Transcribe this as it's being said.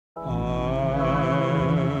Joyeux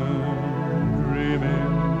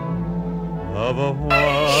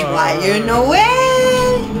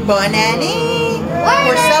Noël! Bonne année!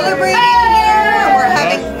 We're celebrating here. We're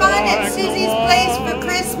having fun at Susie's place for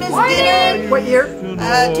Christmas dinner. What year?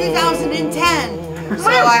 2010. So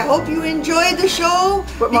I hope you enjoyed the show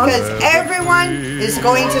because everyone is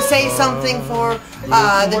going to say something for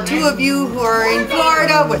the two of you who are in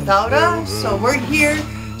Florida without us. So we're here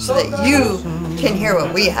so that you can hear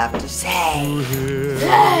what we have to say.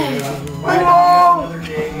 What am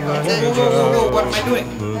I doing?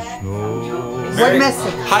 What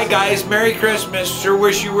message? Hi guys, Merry Christmas. Sure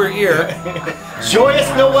wish you were here. Joyous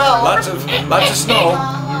Noel. Lots of snow.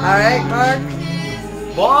 All right, Mark.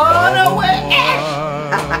 Bon Noel.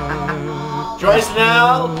 Joyous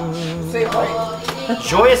Noel. Say hi.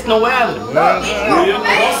 Joyous Noel.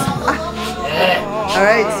 All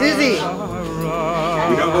right, Susie.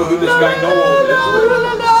 We don't know who this guy Noel is.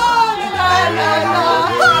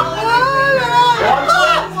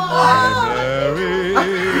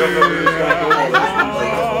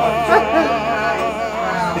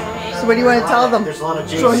 So what do you want to tell them? There's a lot of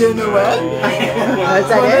J's. Joyeux Noël. Is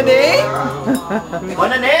that Bonne it? année.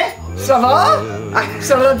 Bonne année. Ça va?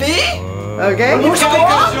 Ça va bien? Okay. When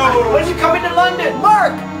you coming to London?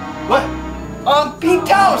 Mark. What? Pink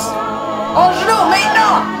House. En genoux,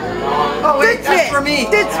 maintenant. Oh wait, that's for me.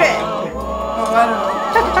 Tout de suite. Oh, I don't know.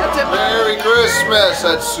 That's it. Merry Christmas,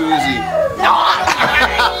 that's Susie.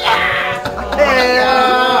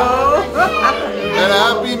 And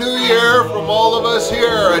Happy New Year from all of us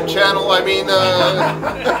here at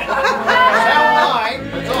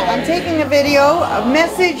I'm taking a video, a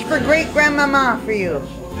message for great-grandmama for you.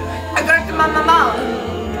 I got it to my mama.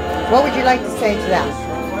 What would you like to say to them?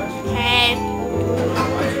 Hey,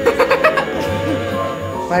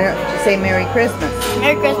 Why don't you say Merry Christmas?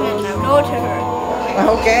 Merry Christmas. Go to her.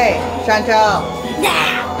 Okay, Chantal.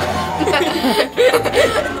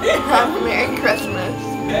 Merry Christmas.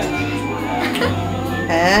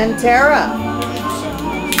 And Tara.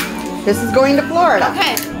 This is going to Florida.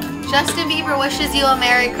 Okay. Justin Bieber wishes you a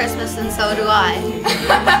Merry Christmas, and so do I.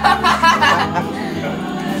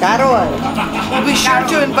 Carol. We'll be sure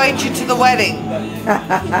to invite you to the wedding.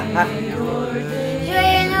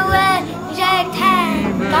 Joyeux Noël,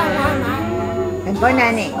 And bonne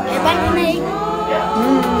année. 2,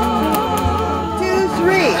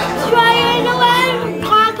 3. Joyeux Noël,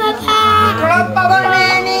 grand-papa. Bonne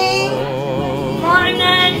année. Bonne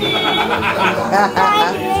année.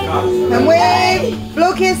 And wave.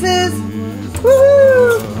 Blow kisses.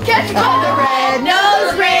 Woo! Catch The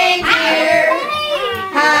red-nosed reindeer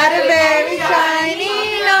had a very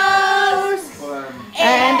shiny nose.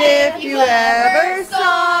 And if you ever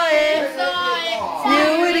saw it,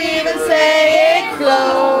 you would even say it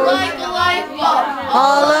glowed. like a light bulb.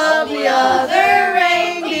 All of the other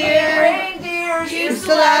reindeers used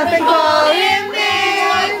to laugh and call him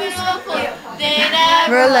names. They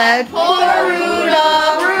Never let poor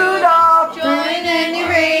Rudolph join any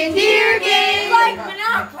reindeer game. like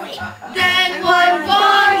Monopoly. Then one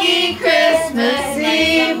foggy Christmas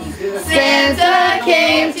Eve, Santa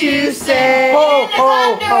came to say, Ho,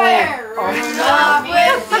 ho, ho. Rudolph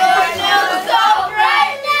with your nose so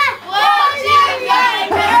bright, won't you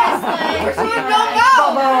ride your sleigh? Don't go.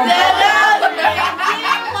 Then other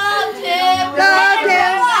reindeer loved him. Loved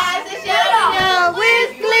him. Eyes to shut Now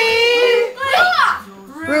with glee,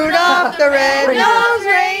 Rudolph the red-nosed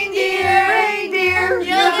reindeer, you'll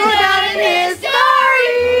go down in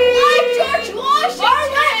history. Like George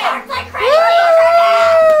Washington. Like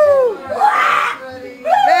Woo!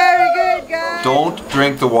 Very good, guys. Don't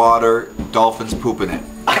drink the water. Dolphins poop in it.